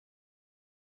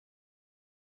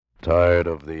Tired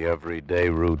of the everyday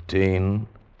routine?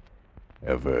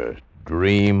 Ever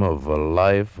dream of a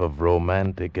life of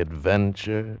romantic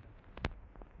adventure?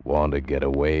 Want to get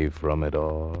away from it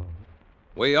all?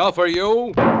 We offer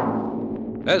you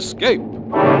Escape.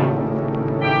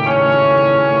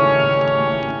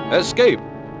 Escape,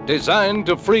 designed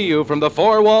to free you from the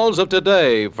four walls of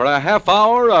today for a half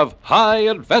hour of high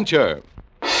adventure.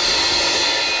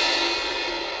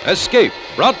 Escape,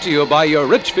 brought to you by your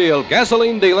Richfield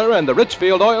gasoline dealer and the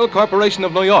Richfield Oil Corporation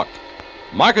of New York,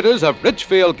 marketers of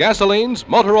Richfield gasolines,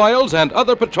 motor oils, and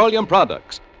other petroleum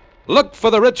products. Look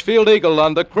for the Richfield Eagle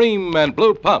on the cream and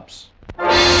blue pumps.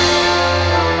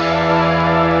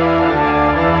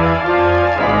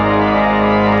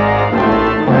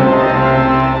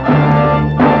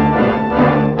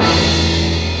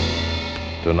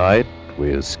 Tonight, we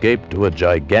escape to a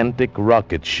gigantic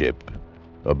rocket ship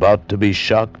about to be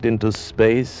shocked into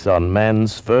space on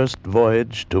man's first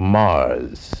voyage to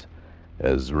Mars.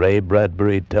 As Ray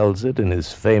Bradbury tells it in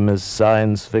his famous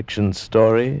science fiction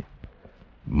story,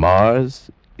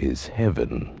 Mars is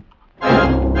heaven. The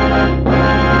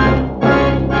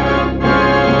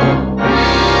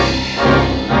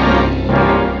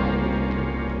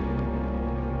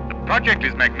project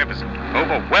is magnificent,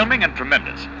 overwhelming, and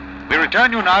tremendous. We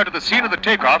return you now to the scene of the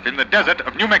takeoff in the desert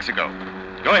of New Mexico.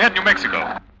 Go ahead, New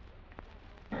Mexico.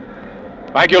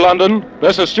 Thank you, London.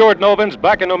 This is Stuart Novins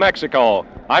back in New Mexico.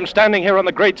 I'm standing here on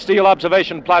the great steel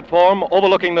observation platform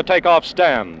overlooking the takeoff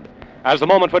stand. As the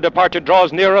moment for departure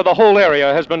draws nearer, the whole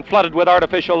area has been flooded with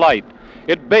artificial light.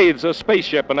 It bathes the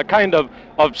spaceship in a kind of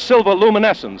silver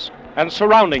luminescence, and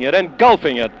surrounding it,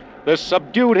 engulfing it, this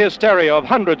subdued hysteria of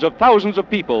hundreds of thousands of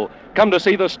people come to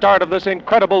see the start of this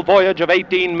incredible voyage of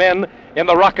 18 men in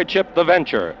the rocket ship The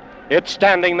Venture. It's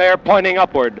standing there pointing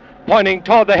upward, pointing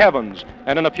toward the heavens,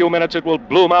 and in a few minutes it will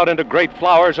bloom out into great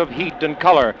flowers of heat and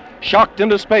color, shocked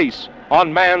into space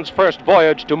on man's first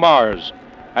voyage to Mars.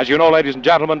 As you know, ladies and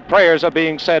gentlemen, prayers are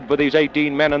being said for these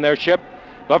 18 men and their ship,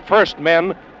 the first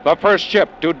men, the first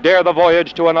ship to dare the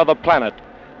voyage to another planet.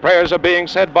 Prayers are being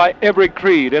said by every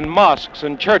creed in mosques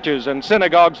and churches and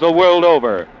synagogues the world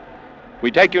over.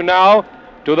 We take you now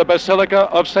to the Basilica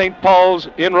of St. Paul's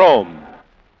in Rome.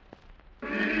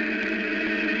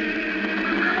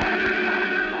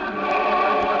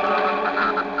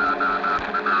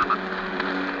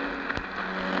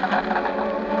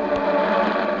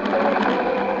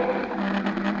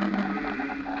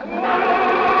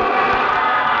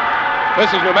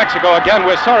 This is New Mexico again.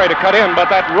 We're sorry to cut in, but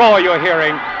that roar you're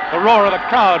hearing, the roar of the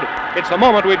crowd, it's the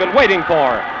moment we've been waiting for.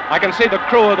 I can see the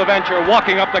crew of the Venture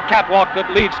walking up the catwalk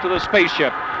that leads to the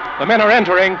spaceship. The men are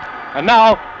entering, and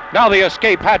now the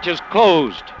escape hatch is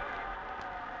closed.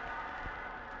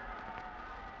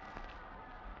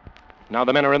 Now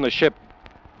the men are in the ship.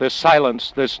 This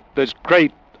silence, this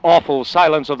great, awful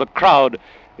silence of the crowd,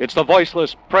 it's the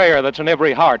voiceless prayer that's in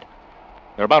every heart.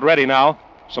 They're about ready now.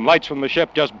 Some lights from the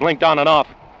ship just blinked on and off.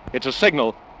 It's a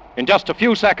signal. In just a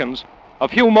few seconds, a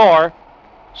few more.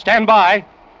 Stand by.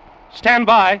 Stand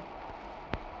by.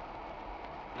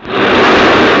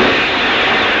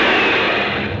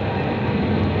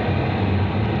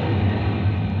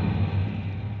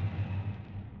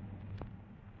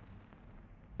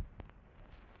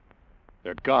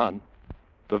 They're gone.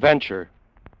 The Venture.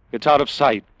 It's out of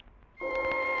sight.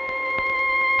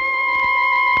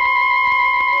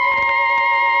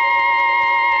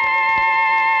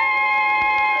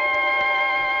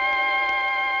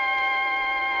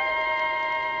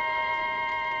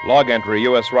 Log entry,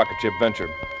 U.S. rocket ship Venture.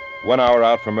 1 hour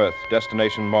out from Earth,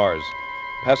 destination Mars.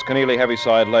 Past Keneally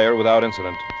heaviside layer without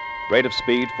incident. Rate of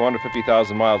speed,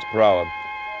 450,000 miles per hour.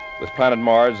 With planet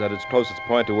Mars at its closest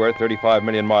point to Earth, 35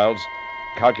 million miles.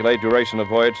 Calculate duration of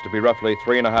voyage to be roughly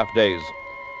 3.5 days.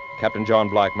 Captain John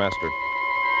Black, master.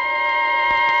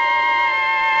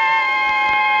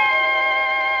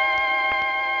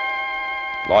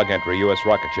 Log entry, U.S.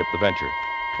 rocket ship The Venture.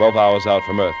 12 hours out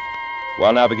from Earth.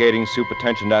 While navigating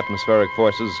supertensioned atmospheric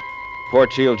forces,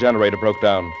 port shield generator broke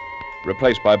down.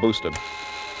 Replaced by booster.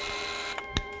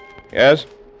 Yes?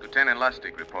 Lieutenant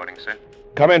Lustig reporting, sir.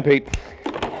 Come in, Pete.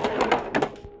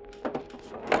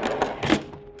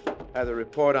 Have the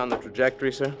report on the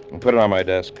trajectory, sir? Put it on my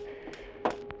desk.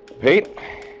 Pete?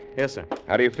 Yes, sir.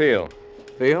 How do you feel?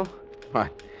 Feel? Why,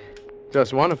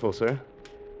 just wonderful, sir.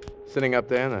 Sitting up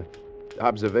there in the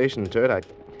observation turret,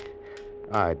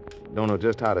 I don't know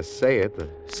just how to say it. The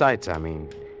sights, I mean.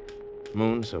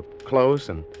 Moon so close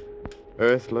and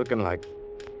Earth looking like...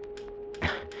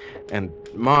 and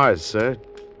Mars, sir.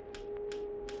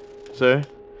 Sir?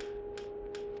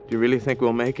 Do you really think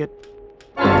we'll make it?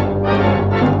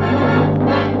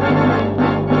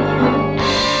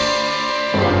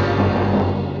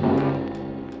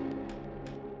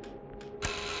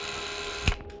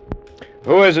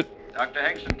 Dr.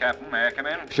 Hingston, Captain. May I come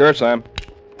in? Sure, Sam.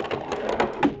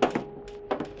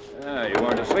 You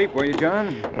weren't asleep, were you,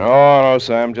 John? No,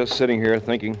 Sam. Just sitting here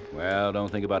thinking. Well,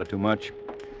 don't think about it too much.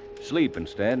 Sleep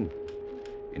instead.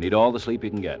 You need all the sleep you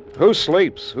can get. Who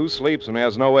sleeps? Who sleeps and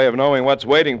has no way of knowing what's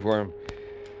waiting for him?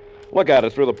 Look at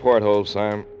it through the porthole,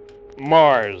 Sam.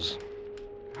 Mars.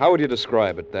 How would you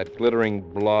describe it, that glittering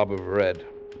blob of red?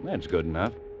 That's good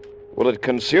enough. Will it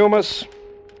consume us?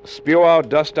 Spew out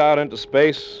dust out into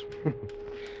space?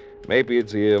 Maybe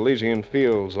it's the Elysian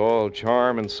fields, all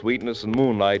charm and sweetness and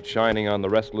moonlight shining on the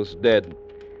restless dead.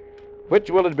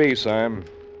 Which will it be, Sam?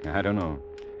 I don't know.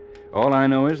 All I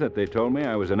know is that they told me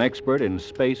I was an expert in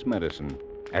space medicine.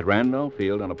 At Randolph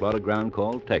Field on a plot of ground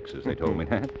called Texas, they told me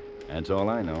that. That's all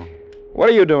I know. What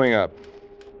are you doing up?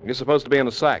 You're supposed to be in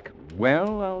the sack.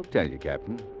 Well, I'll tell you,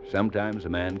 Captain. Sometimes a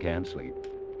man can't sleep.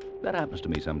 That happens to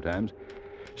me sometimes.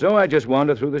 So I just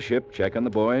wander through the ship, check on the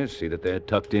boys, see that they're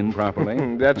tucked in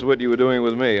properly. That's what you were doing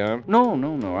with me, huh? No.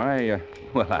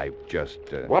 I just...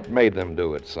 What made them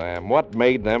do it, Sam? What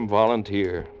made them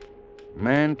volunteer?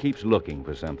 Man keeps looking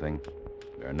for something.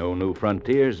 There are no new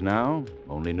frontiers now,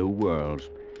 only new worlds.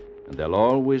 And there'll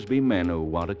always be men who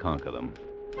want to conquer them.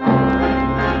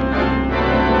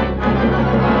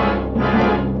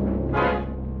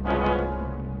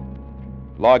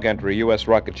 Log entry, U.S.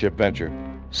 rocket ship Venture.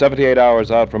 78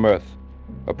 hours out from Earth.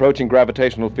 Approaching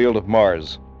gravitational field of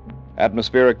Mars.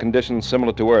 Atmospheric conditions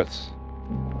similar to Earth's.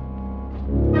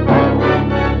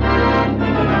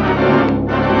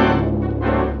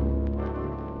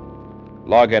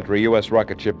 Log entry, U.S.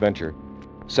 rocket ship Venture.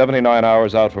 79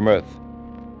 hours out from Earth.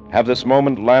 Have this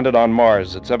moment landed on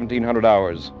Mars at 1700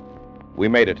 hours. We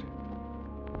made it.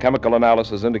 Chemical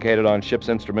analysis indicated on ship's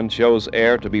instruments shows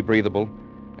air to be breathable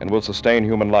and will sustain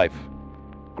human life.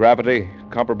 Gravity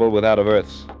comparable with that of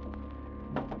Earth's.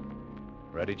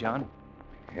 Ready, John?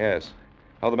 Yes.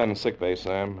 How are the men in sick bay,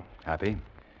 Sam? Happy?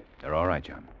 They're all right,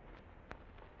 John.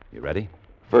 You ready?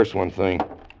 First one thing.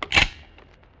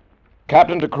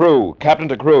 Captain to crew,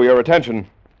 your attention.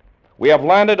 We have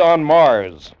landed on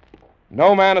Mars.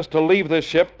 No man is to leave this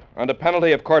ship under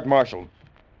penalty of court-martial.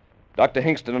 Dr.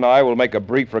 Hingston and I will make a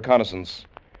brief reconnaissance.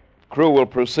 Crew will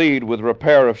proceed with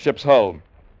repair of ship's hull.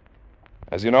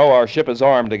 As you know, our ship is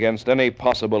armed against any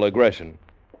possible aggression.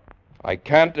 I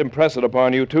can't impress it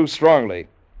upon you too strongly.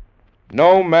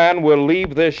 No man will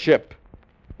leave this ship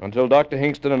until Dr.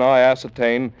 Hingston and I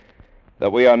ascertain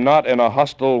that we are not in a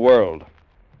hostile world.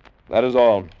 That is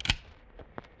all.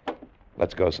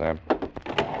 Let's go, Sam.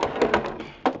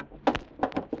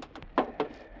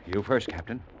 You first,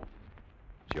 Captain.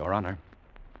 It's your honor.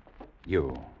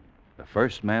 You, the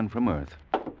first man from Earth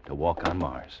to walk on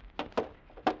Mars.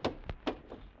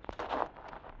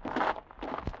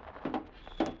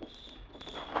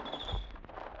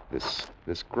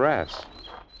 This grass.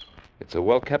 It's a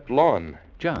well-kept lawn.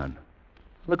 John,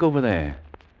 look over there.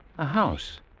 A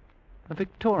house. A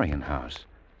Victorian house.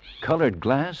 Colored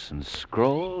glass and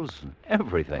scrolls and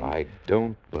everything. I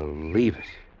don't believe it.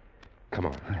 Come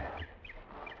on.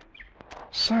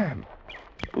 Sam,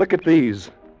 look at these.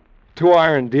 2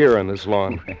 iron deer on this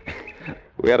lawn.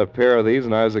 We had a pair of these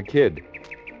when I was a kid.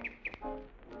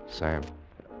 Sam,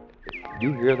 did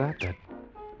you hear that?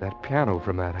 That piano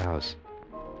from that house.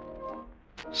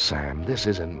 Sam, this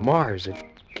isn't Mars.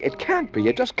 It can't be.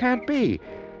 It just can't be.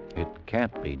 It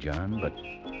can't be, John, but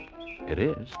it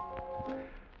is.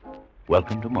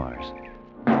 Welcome to Mars.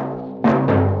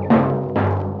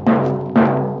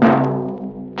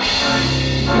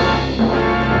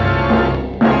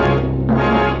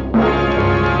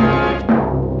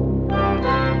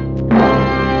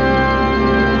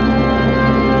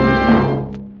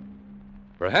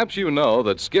 Perhaps you know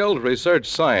that skilled research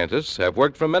scientists have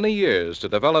worked for many years to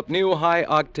develop new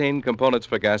high-octane components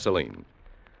for gasoline.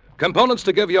 Components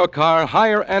to give your car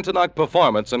higher anti-knock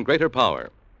performance and greater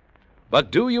power.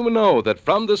 But do you know that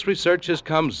from this research has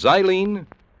come xylene?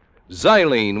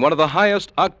 Xylene, one of the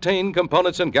highest octane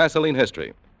components in gasoline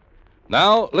history.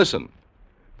 Now, listen.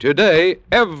 Today,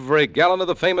 every gallon of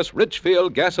the famous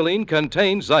Richfield gasoline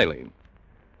contains xylene.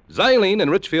 Xylene in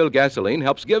Richfield gasoline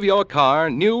helps give your car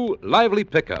new, lively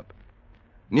pickup,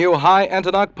 new high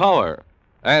anti-knock power,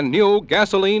 and new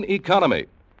gasoline economy.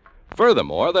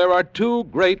 Furthermore, there are 2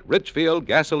 great Richfield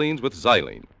gasolines with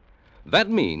xylene. That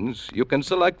means you can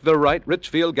select the right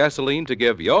Richfield gasoline to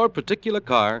give your particular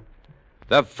car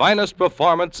the finest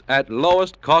performance at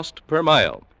lowest cost per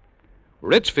mile.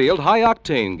 Richfield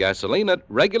high-octane gasoline at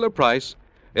regular price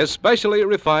is specially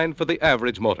refined for the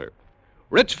average motor.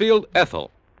 Richfield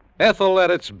ethyl. Ethyl at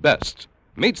its best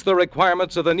meets the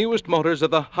requirements of the newest motors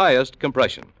of the highest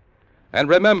compression. And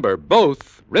remember,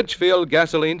 both Richfield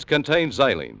gasolines contain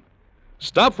xylene.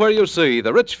 Stop where you see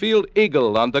the Richfield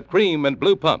Eagle on the cream and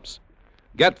blue pumps.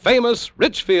 Get famous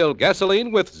Richfield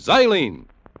gasoline with xylene.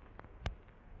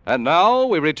 And now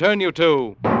we return you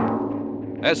to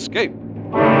Escape.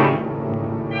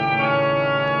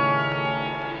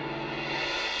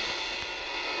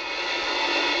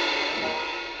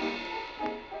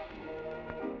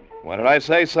 What did I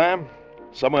say, Sam?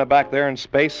 Somewhere back there in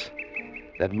space?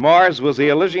 That Mars was the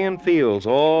Elysian fields,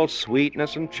 all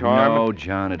sweetness and charm. No,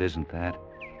 John, it isn't that.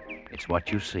 It's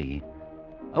what you see.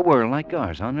 A world like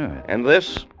ours on Earth. And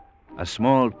this? A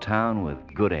small town with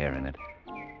good air in it.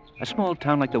 A small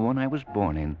town like the one I was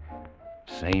born in.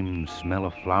 Same smell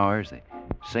of flowers, the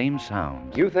same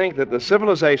sounds. You think that the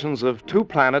civilizations of two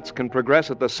planets can progress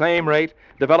at the same rate,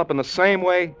 develop in the same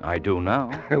way? I do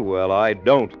now. Well, I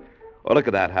don't. Oh, look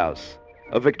at that house.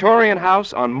 A Victorian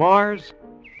house on Mars?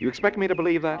 You expect me to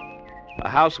believe that? A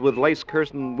house with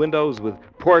lace-curtained windows, with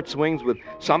port swings, with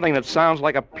something that sounds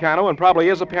like a piano and probably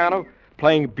is a piano,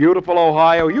 playing beautiful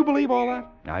Ohio. You believe all that?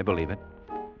 I believe it.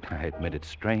 I admit it's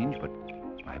strange, but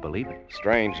I believe it.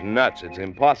 Strange nuts. It's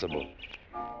impossible.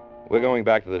 We're going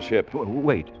back to the ship.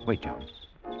 Wait, John.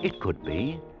 It could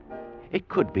be. It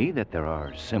could be that there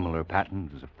are similar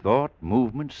patterns of thought,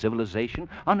 movement, civilization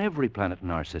on every planet in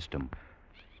our system.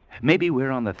 Maybe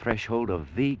we're on the threshold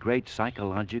of the great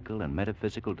psychological and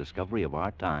metaphysical discovery of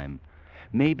our time.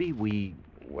 Maybe we...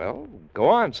 Well, go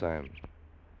on, Sam.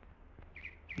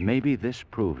 Maybe this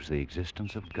proves the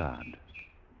existence of God.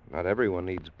 Not everyone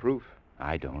needs proof.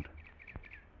 I don't.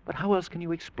 But how else can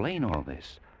you explain all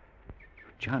this?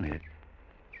 John, it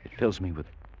fills me with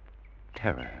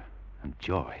terror and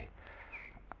joy.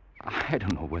 I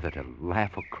don't know whether to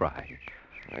laugh or cry.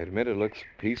 I admit it looks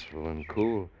peaceful and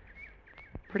cool.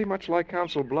 Pretty much like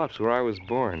Council Bluffs, where I was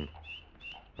born.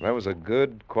 That was a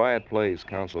good, quiet place,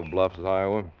 Council Bluffs,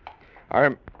 Iowa.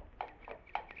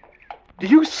 Do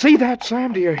you see that,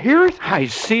 Sam? Do you hear it? I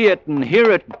see it and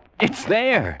hear it. It's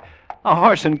there. A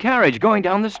horse and carriage going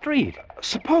down the street.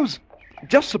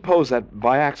 Just suppose that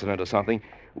by accident or something,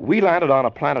 we landed on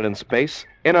a planet in space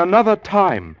in another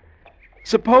time.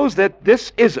 Suppose that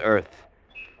this is Earth,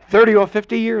 30 or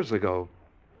 50 years ago.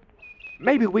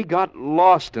 Maybe we got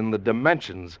lost in the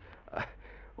dimensions.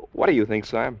 What do you think,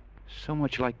 Sam? So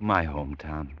much like my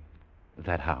hometown.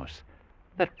 That house.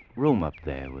 That room up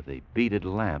there with the beaded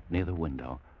lamp near the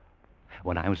window.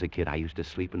 When I was a kid, I used to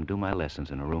sleep and do my lessons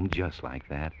in a room just like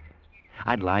that.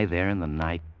 I'd lie there in the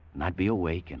night, and I'd be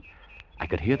awake, and I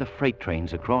could hear the freight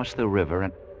trains across the river,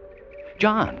 and...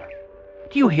 John,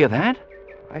 do you hear that?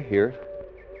 I hear it.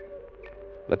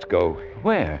 Let's go.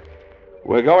 Where?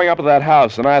 We're going up to that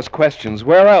house and ask questions.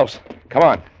 Where else? Come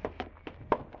on.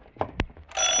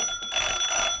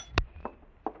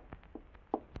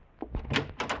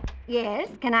 Yes,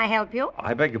 can I help you?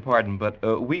 I beg your pardon, but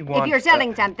we want... If you're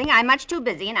selling something, I'm much too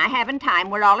busy and I haven't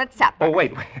time. We're all at supper. Oh,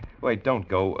 wait, don't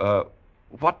go.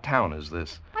 What town is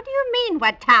this? What do you mean,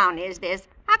 what town is this?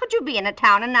 How could you be in a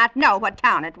town and not know what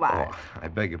town it was? Oh, I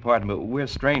beg your pardon, but we're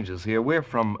strangers here. We're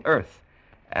from Earth.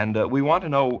 And we want to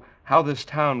know how this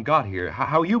town got here,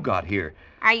 how you got here.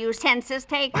 Are you census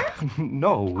takers?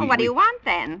 No. What do you want,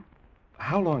 then?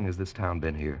 How long has this town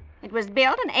been here? It was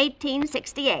built in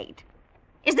 1868.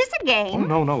 Is this a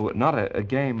game? Oh, no, not a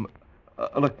game.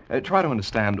 Look, try to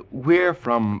understand. We're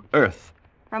from Earth.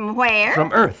 From where?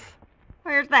 From Earth.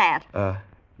 Where's that?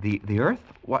 The Earth?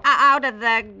 What? Out of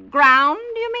the ground,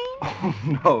 do you mean?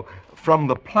 Oh, no, from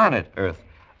the planet Earth.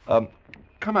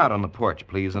 Come out on the porch,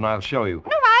 please, and I'll show you.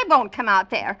 No, I won't come out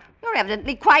there. You're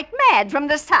evidently quite mad from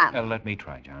the sun. Let me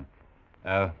try,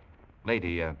 John.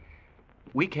 Lady,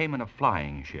 we came in a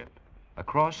flying ship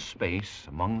across space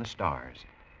among the stars.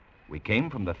 We came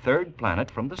from the third planet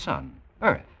from the sun,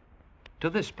 Earth, to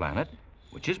this planet,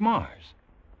 which is Mars.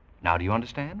 Now, do you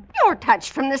understand? You're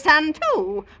touched from the sun,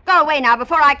 too. Go away now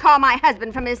before I call my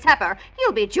husband from his supper.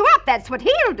 He'll beat you up. That's what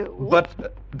he'll do.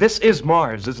 But this is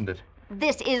Mars, isn't it?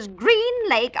 This is Green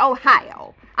Lake,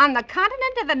 Ohio, on the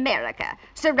continent of America,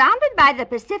 surrounded by the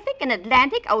Pacific and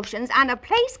Atlantic Oceans on a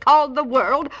place called the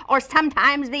world, or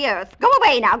sometimes the Earth. Go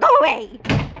away now. Go away.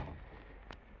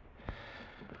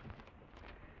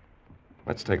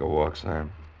 Let's take a walk,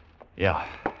 Sam. Yeah.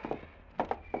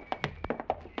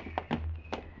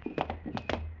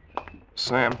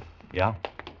 Sam? Yeah?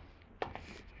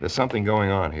 There's something going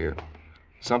on here.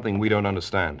 Something we don't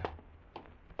understand.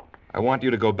 I want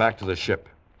you to go back to the ship.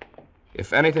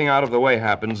 If anything out of the way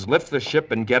happens, lift the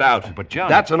ship and get out. But, John...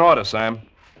 That's an order, Sam.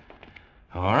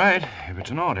 All right, if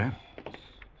it's an order.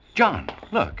 John,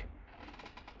 look.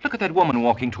 Look at that woman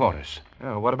walking toward us.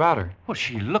 Oh, what about her? Well,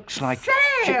 she looks like...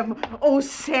 Sam! Oh,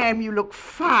 Sam, you look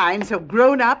fine, so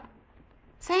grown up.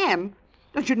 Sam,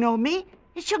 don't you know me?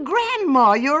 It's your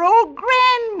grandma, your old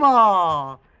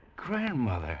grandma.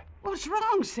 Grandmother. What's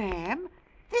wrong, Sam?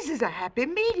 This is a happy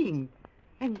meeting.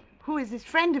 And who is this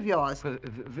friend of yours?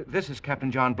 This is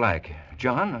Captain John Black.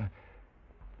 John,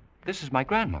 this is my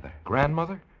grandmother.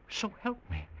 Grandmother? So help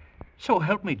me. So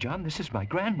help me, John. This is my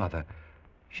grandmother.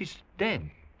 She's dead.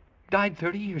 Died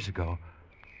 30 years ago.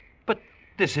 But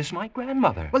this is my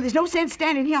grandmother. Well, there's no sense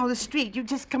standing here on the street. You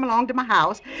just come along to my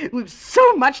house. We've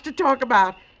so much to talk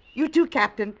about. You too,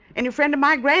 Captain. And a friend of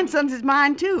my grandson's is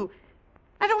mine, too.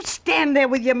 Now, don't stand there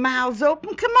with your mouths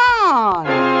open. Come on.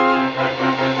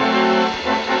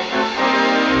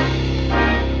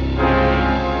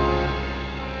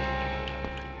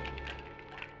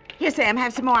 Here, Sam,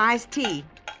 have some more iced tea.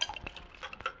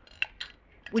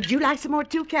 Would you like some more,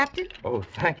 too, Captain? Oh,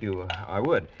 thank you. I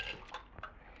would.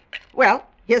 Well,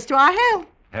 here's to our health.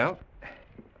 Health?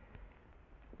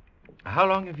 How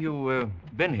long have you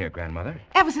been here, Grandmother?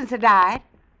 Ever since I died.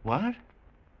 What?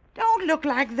 Don't look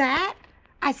like that.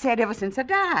 I said ever since I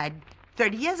died,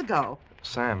 30 years ago.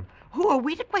 Sam. Who are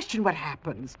we to question what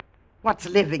happens? What's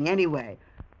living, anyway?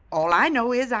 All I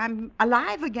know is I'm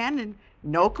alive again and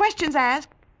no questions asked.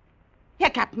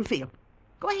 Here, Captain, feel.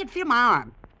 Go ahead, feel my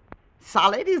arm.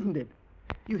 Solid, isn't it?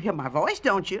 You hear my voice,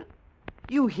 don't you?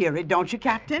 You hear it, don't you,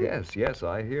 Captain? Yes,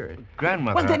 I hear it.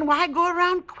 Grandmother... Well, then why go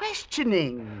around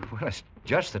questioning? Well, it's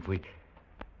just that we...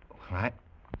 Well,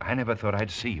 I never thought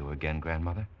I'd see you again,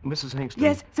 Grandmother. Mrs. Hingston.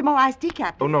 Yes, some more iced tea,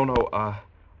 Captain. Oh, no.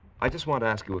 I just want to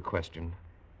ask you a question.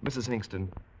 Mrs. Hingston,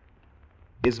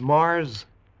 is Mars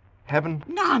heaven?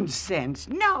 Nonsense.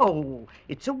 No.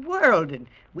 It's a world, and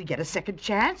we get a second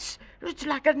chance. It's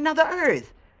like another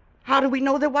Earth. How do we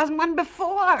know there wasn't one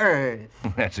before Earth?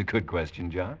 That's a good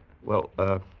question, John. Well,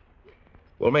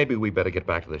 maybe we better get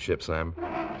back to the ship, Sam.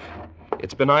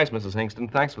 It's been nice, Mrs.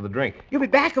 Hingston. Thanks for the drink. You'll be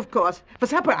back, of course. For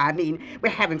supper, I mean. We're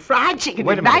having fried chicken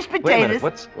Wait a and minute. mashed potatoes. Wait a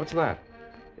minute. What's that?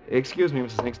 Excuse me,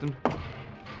 Mrs. Hingston.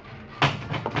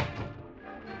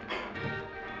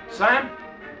 Sam?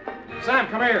 Sam,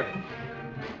 come here.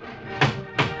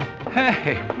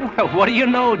 Hey, well, what do you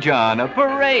know, John? A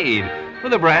parade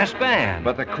with a brass band.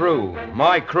 But the crew.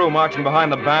 My crew marching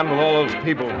behind the band with all those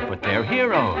people. But they're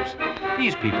heroes.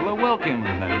 These people are welcomed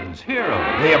as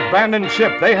heroes. The abandoned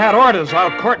ship. They had orders. I'll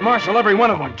court-martial every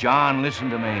one of them. John, listen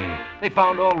to me. They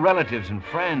found all relatives and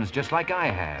friends, just like I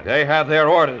have. They had their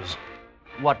orders.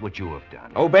 What would you have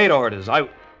done? Obeyed orders. I...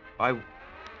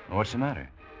 What's the matter?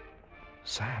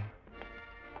 Sam,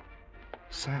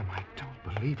 I don't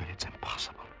believe it. It's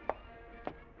impossible.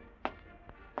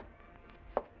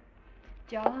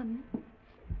 John,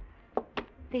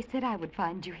 they said I would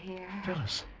find you here.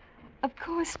 Phyllis. Of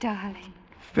course, darling.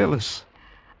 Phyllis.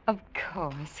 Of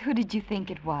course. Who did you think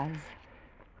it was?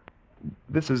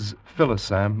 This is Phyllis,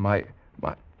 Sam. My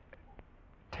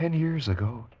 10 years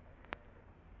ago.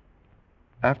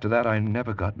 After that, I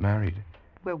never got married.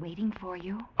 We're waiting for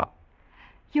you.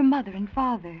 Your mother and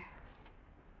father.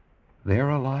 They're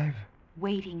alive?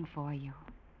 Waiting for you.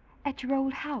 At your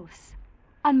old house.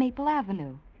 On Maple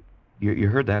Avenue. You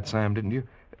heard that, Sam, didn't you?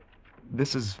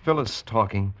 This is Phyllis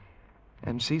talking.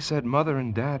 And she said Mother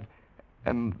and Dad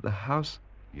and the house...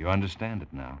 You understand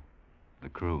it now. The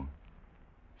crew.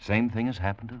 Same thing has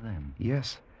happened to them.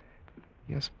 Yes.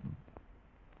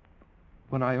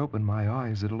 When I open my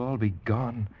eyes, it'll all be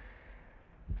gone.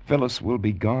 Phyllis will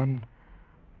be gone.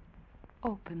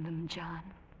 Open them, John.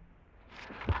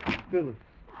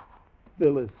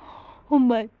 Phyllis. Oh,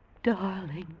 my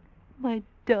darling. My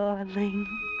darling.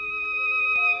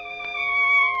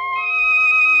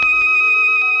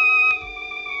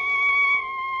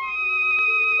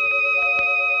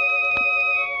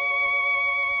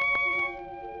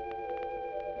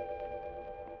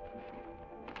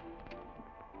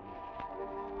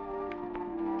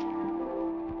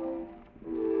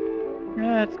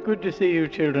 It's good to see you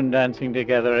children dancing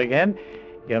together again.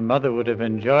 Your mother would have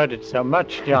enjoyed it so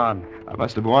much, John. I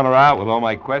must have worn her out with all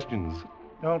my questions.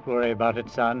 Don't worry about it,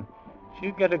 son.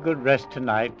 She'll get a good rest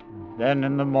tonight. Then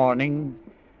in the morning,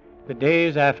 the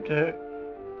days after...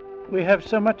 We have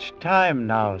so much time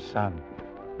now, son.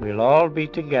 We'll all be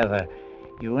together.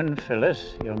 You and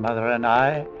Phyllis, your mother and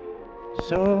I.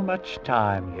 So much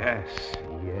time. Yes.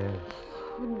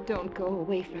 Oh, don't go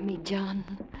away from me, John.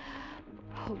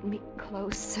 Hold me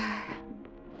closer.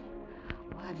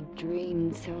 Oh, I've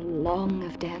dreamed so long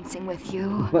of dancing with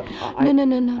you. But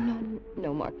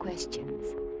No more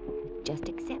questions. Just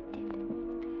accept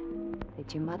it.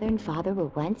 That your mother and father were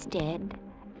once dead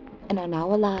and are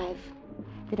now alive.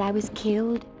 That I was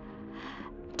killed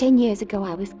 10 years ago,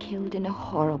 I was killed in a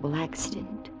horrible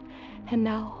accident. And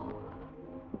now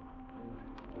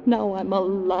I'm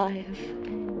alive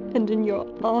and in your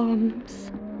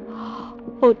arms.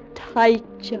 Hold tight,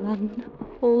 John.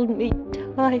 Hold me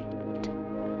tight.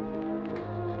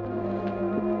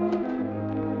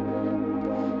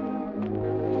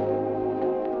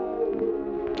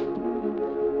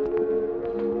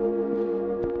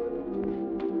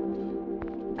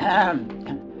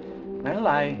 Well,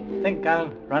 I think I'll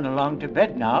run along to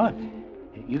bed now.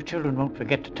 You children won't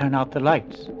forget to turn out the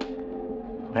lights.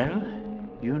 Well,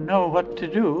 you know what to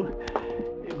do.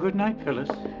 Good night, Phyllis.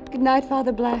 Good night,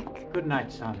 Father Black. Good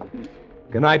night, son.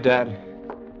 Good night, Dad.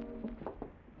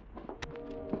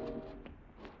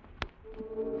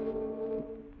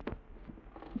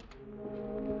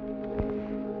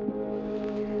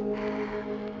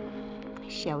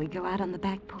 Shall we go out on the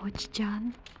back porch,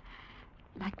 John?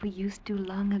 Like we used to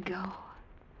long ago.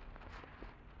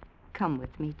 Come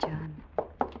with me, John.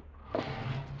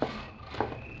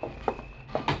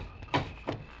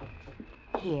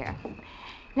 Here.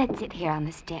 Let's sit here on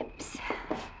the steps.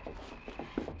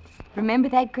 Remember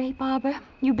that grape arbor?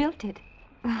 You built it.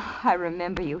 I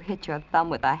remember you hit your thumb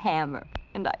with a hammer,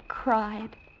 and I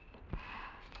cried.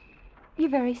 You're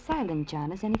very silent,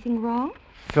 John. Is anything wrong?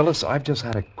 Phyllis, I've just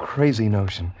had a crazy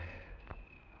notion.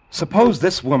 Suppose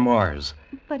this were Mars.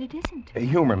 But it isn't.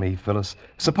 Humor me, Phyllis.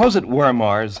 Suppose it were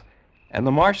Mars, and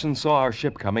the Martians saw our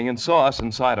ship coming and saw us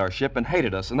inside our ship and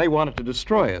hated us, and they wanted to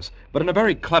destroy us, but in a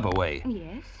very clever way.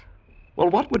 Yes? Well,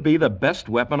 what would be the best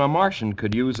weapon a Martian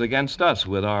could use against us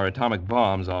with our atomic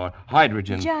bombs, our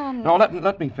hydrogen? John... No,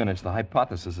 let me finish. The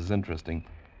hypothesis is interesting.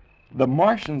 The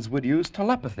Martians would use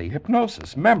telepathy,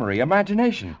 hypnosis, memory,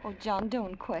 imagination. Oh, John,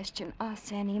 don't question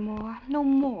us anymore. No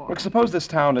more. Look, suppose this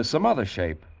town is some other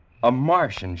shape, a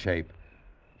Martian shape.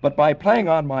 But by playing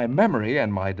on my memory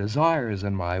and my desires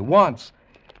and my wants,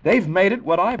 they've made it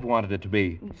what I've wanted it to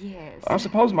be. Yes. Now,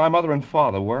 suppose my mother and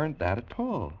father weren't that at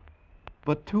all,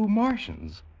 but two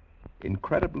Martians,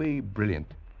 incredibly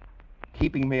brilliant,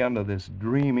 keeping me under this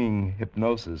dreaming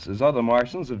hypnosis as other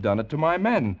Martians have done it to my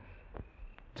men.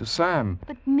 To Sam.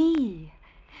 But me.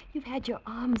 You've had your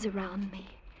arms around me.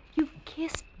 You've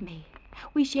kissed me.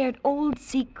 We shared old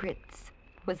secrets.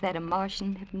 Was that a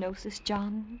Martian hypnosis,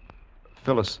 John?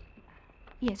 Phyllis.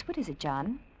 Yes, what is it,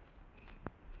 John?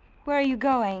 Where are you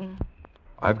going?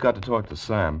 I've got to talk to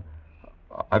Sam.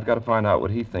 I've got to find out what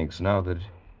he thinks now that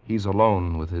he's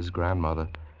alone with his grandmother.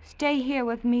 Stay here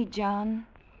with me, John.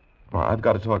 Well, I've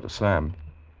got to talk to Sam.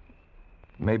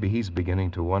 Maybe he's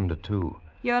beginning to wonder, too.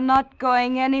 You're not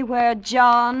going anywhere,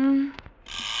 John.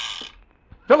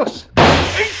 Phyllis!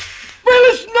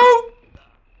 Phyllis, no!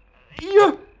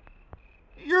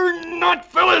 You're not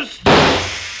Phyllis!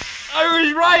 I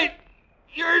was right!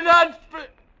 You're not...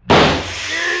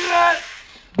 You're not...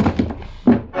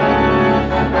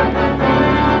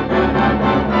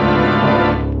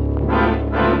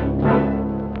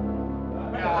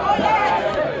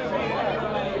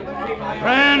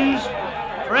 Friends,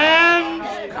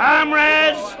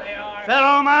 comrades,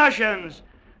 fellow Martians,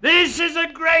 this is a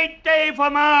great day for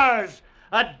Mars,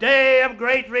 a day of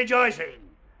great rejoicing.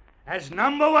 As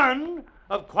number one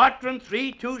of Quadrant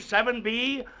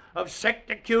 327B of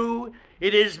Sector Q,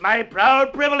 it is my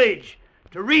proud privilege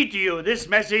to read to you this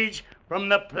message from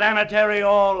the planetary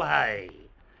All-High.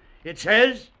 It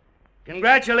says,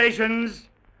 congratulations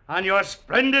on your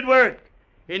splendid work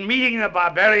in meeting the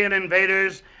barbarian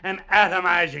invaders and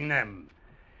atomizing them.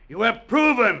 You have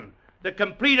proven the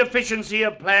complete efficiency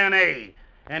of Plan A,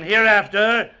 and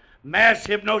hereafter, mass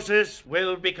hypnosis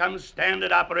will become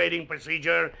standard operating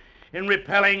procedure in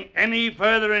repelling any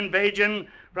further invasion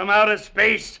from outer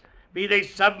space, be they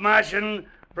submartian,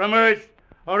 from Earth,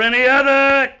 or any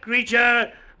other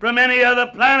creature from any other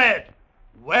planet.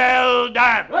 Well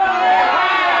done!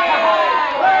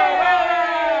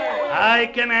 I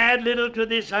can add little to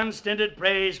this unstinted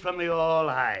praise from the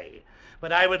All-High,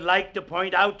 but I would like to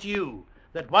point out to you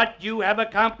that what you have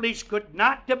accomplished could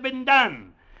not have been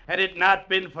done had it not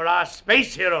been for our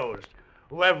space heroes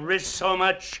who have risked so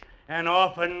much and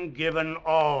often given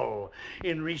all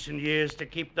in recent years to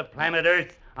keep the planet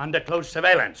Earth under close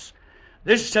surveillance.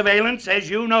 This surveillance, as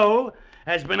you know,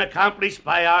 has been accomplished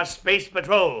by our space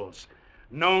patrols,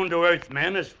 known to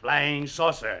Earthmen as flying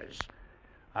saucers.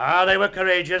 They were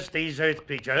courageous, these Earth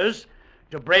creatures,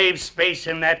 to brave space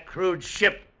in that crude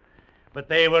ship, but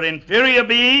they were inferior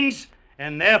beings,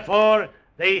 and therefore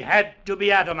they had to be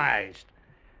atomized.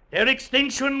 Their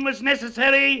extinction was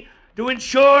necessary to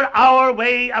ensure our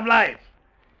way of life.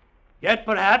 Yet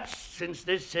perhaps, since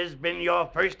this has been your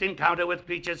first encounter with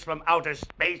creatures from outer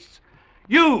space,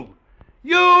 you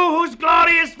You, whose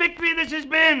glorious victory this has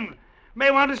been,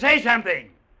 may want to say something.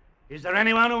 Is there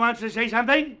anyone who wants to say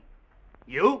something?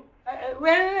 You?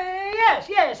 Yes.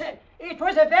 It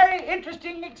was a very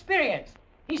interesting experience.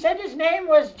 He said his name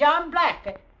was John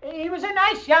Black. He was a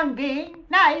nice young being.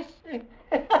 Nice.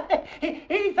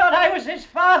 He thought I was his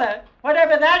father,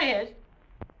 whatever that is.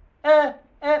 I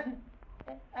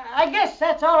guess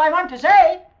that's all I want to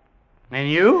say. And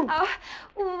you?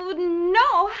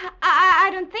 No, I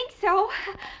don't think so.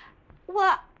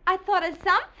 Well, I thought of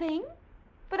something,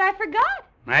 but I forgot.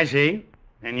 I see.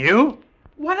 And you?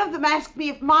 One of them asked me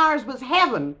if Mars was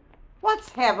heaven. What's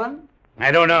heaven?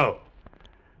 I don't know.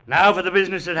 Now for the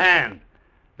business at hand.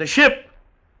 The ship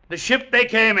they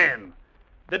came in.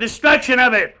 The destruction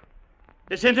of it.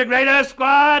 Disintegrator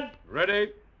squad.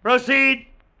 Ready. Proceed.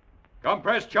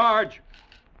 Compress charge.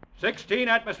 16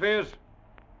 atmospheres.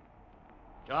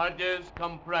 Charges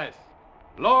compress.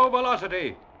 Low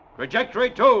velocity.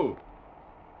 Trajectory 2.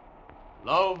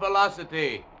 Low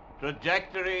velocity.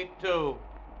 Trajectory 2.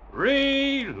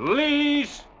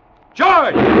 Release.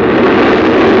 Charge!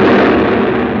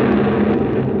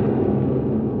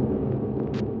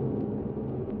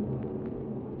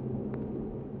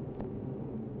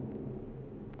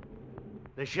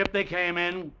 The ship they came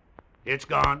in, it's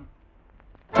gone.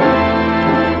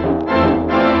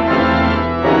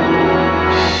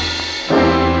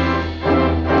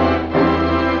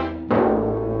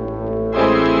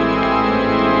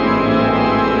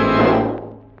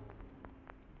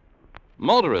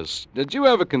 Motorists, did you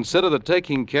ever consider that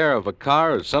taking care of a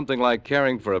car is something like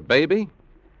caring for a baby?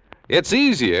 It's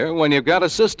easier when you've got a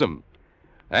system.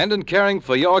 And in caring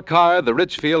for your car, the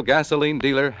Richfield gasoline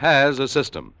dealer has a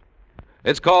system.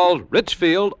 It's called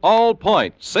Richfield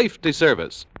All-Point Safety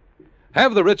Service.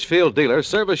 Have the Richfield dealer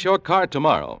service your car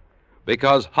tomorrow,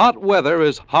 because hot weather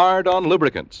is hard on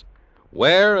lubricants.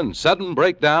 Wear and sudden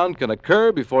breakdown can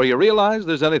occur before you realize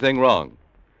there's anything wrong.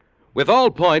 With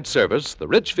All-Point service, the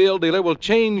Richfield dealer will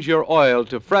change your oil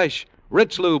to fresh,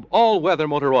 Rich Lube all-weather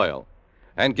motor oil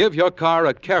and give your car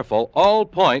a careful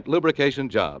all-point lubrication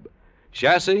job.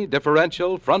 Chassis,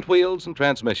 differential, front wheels, and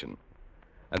transmission.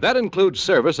 And that includes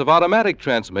service of automatic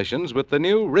transmissions with the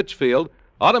new Richfield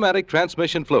automatic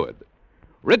transmission fluid.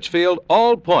 Richfield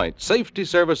All-Point Safety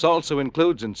Service also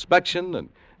includes inspection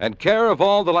and care of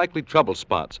all the likely trouble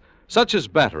spots, such as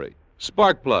battery,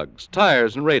 spark plugs,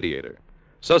 tires, and radiator.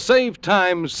 So save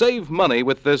time, save money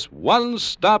with this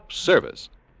one-stop service.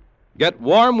 Get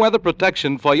warm weather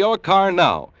protection for your car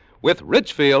now with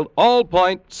Richfield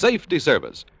All-Point Safety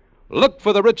Service. Look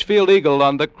for the Richfield Eagle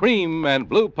on the cream and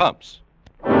blue pumps.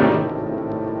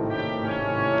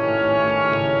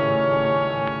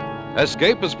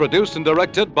 Escape is produced and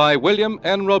directed by William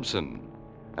N. Robeson.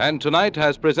 And tonight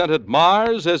has presented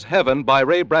Mars is Heaven by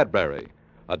Ray Bradbury,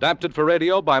 adapted for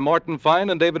radio by Morton Fine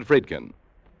and David Friedkin.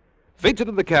 Featured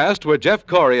in the cast were Jeff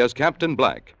Corey as Captain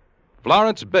Black,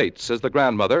 Florence Bates as the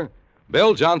grandmother,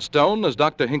 Bill Johnstone as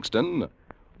Dr. Hingston,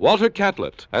 Walter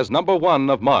Catlett as number 1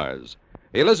 of Mars,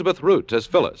 Elizabeth Root as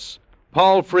Phyllis,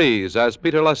 Paul Frees as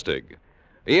Peter Lustig,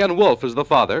 Ian Wolfe as the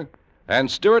father,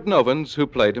 and Stuart Novins, who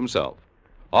played himself.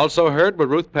 Also heard were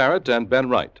Ruth Parrott and Ben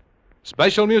Wright.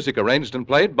 Special music arranged and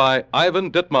played by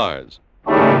Ivan Ditmars.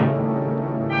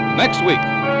 Next week.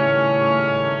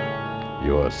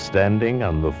 You're standing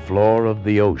on the floor of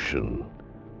the ocean,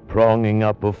 pronging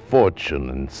up a fortune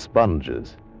in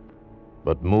sponges.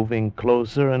 But moving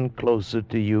closer and closer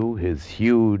to you, his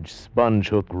huge sponge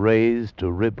hook raised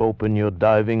to rip open your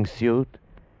diving suit,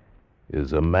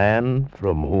 is a man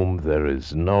from whom there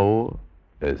is no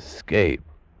escape.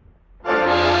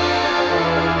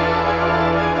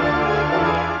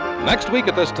 Next week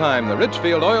at this time, the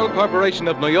Richfield Oil Corporation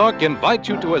of New York invites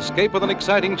you to escape with an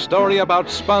exciting story about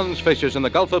sponge fishers in the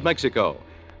Gulf of Mexico,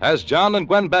 as John and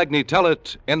Gwen Bagney tell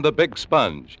it in The Big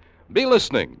Sponge. Be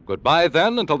listening. Goodbye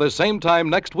then until the same time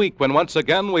next week when once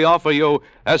again we offer you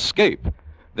Escape.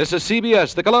 This is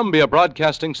CBS, the Columbia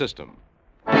Broadcasting System.